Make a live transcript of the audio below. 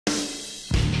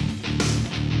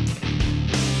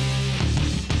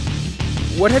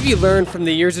What have you learned from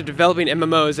the years of developing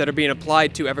MMOs that are being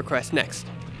applied to EverQuest Next?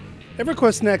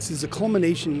 EverQuest Next is a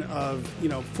culmination of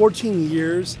 14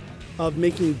 years of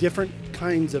making different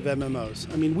kinds of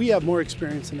MMOs. I mean, we have more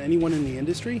experience than anyone in the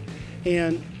industry,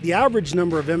 and the average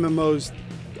number of MMOs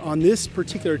on this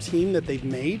particular team that they've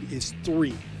made is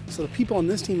 3. So the people on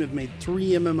this team have made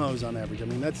 3 MMOs on average. I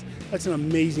mean, that's an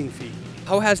amazing feat.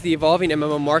 How has the evolving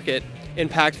MMO market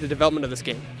impacted the development of this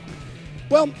game?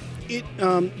 Well,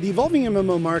 the evolving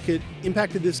MMO market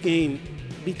impacted this game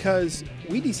because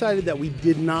we decided that we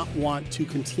did not want to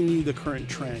continue the current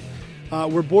trend.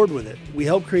 We're bored with it. We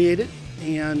helped create it,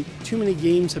 and too many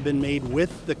games have been made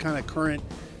with the kind of current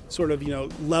sort of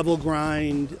level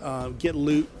grind, get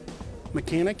loot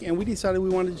mechanic, and we decided we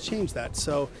wanted to change that.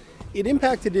 So it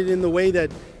impacted it in the way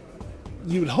that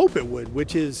you'd hope it would,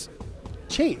 which is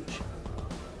change.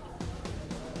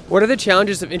 What are the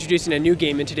challenges of introducing a new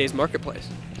game in today's marketplace?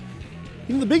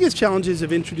 The biggest challenges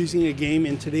of introducing a game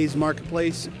in today's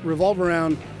marketplace revolve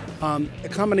around a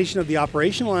combination of the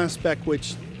operational aspect,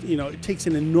 which it takes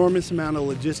an enormous amount of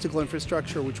logistical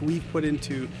infrastructure, which we've put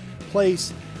into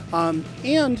place,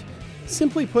 and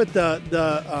simply put,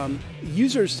 the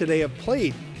users today have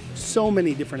played so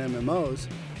many different MMOs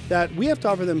that we have to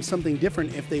offer them something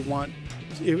different if we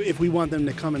want them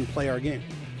to come and play our game.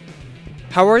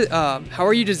 How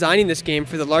are you designing this game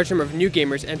for the large number of new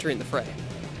gamers entering the fray?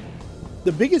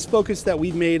 The biggest focus that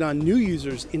we've made on new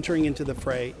users entering into the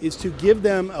fray is to give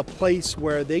them a place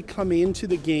where they come into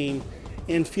the game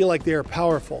and feel like they are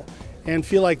powerful and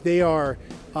feel like they are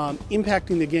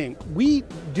impacting the game. We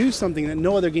do something that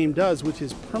no other game does, which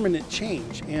is permanent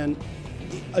change. And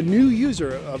a new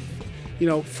user of,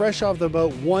 fresh off the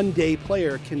boat, one-day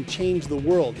player can change the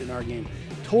world in our game.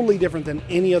 Totally different than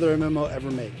any other MMO ever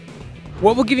made.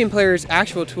 What will giving players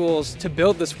actual tools to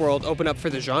build this world open up for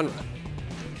the genre?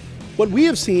 What we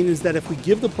have seen is that if we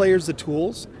give the players the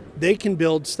tools, they can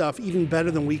build stuff even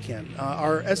better than we can.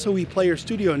 Our SOE Player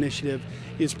Studio initiative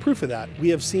is proof of that. We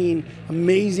have seen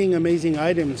amazing, amazing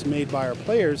items made by our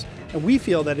players, and we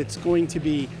feel that it's going to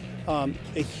be a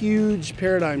huge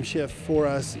paradigm shift for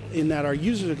us in that our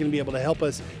users are going to be able to help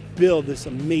us build this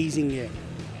amazing game.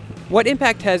 What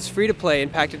impact has free-to-play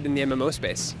impacted in the MMO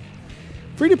space?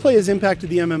 Free-to-play has impacted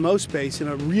the MMO space in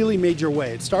a really major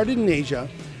way. It started in Asia,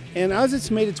 and as it's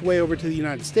made its way over to the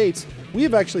United States, we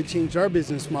have actually changed our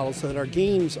business model so that our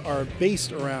games are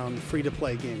based around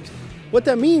free-to-play games. What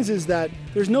that means is that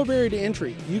there's no barrier to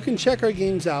entry. You can check our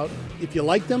games out. If you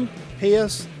like them, pay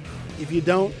us. If you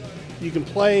don't, you can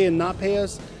play and not pay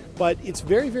us. But it's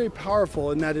very, very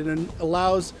powerful in that it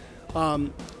allows a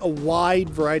wide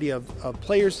variety of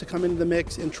players to come into the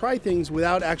mix and try things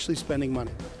without actually spending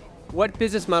money. What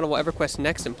business model will EverQuest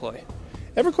Next employ?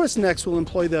 EverQuest Next will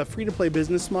employ the free-to-play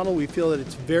business model. We feel that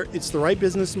it's the right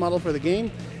business model for the game,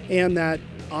 and that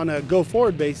on a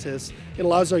go-forward basis, it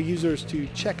allows our users to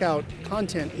check out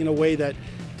content in a way that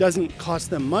doesn't cost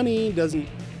them money, doesn't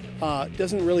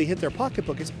really hit their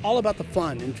pocketbook. It's all about the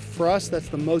fun, and for us, that's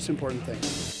the most important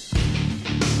thing.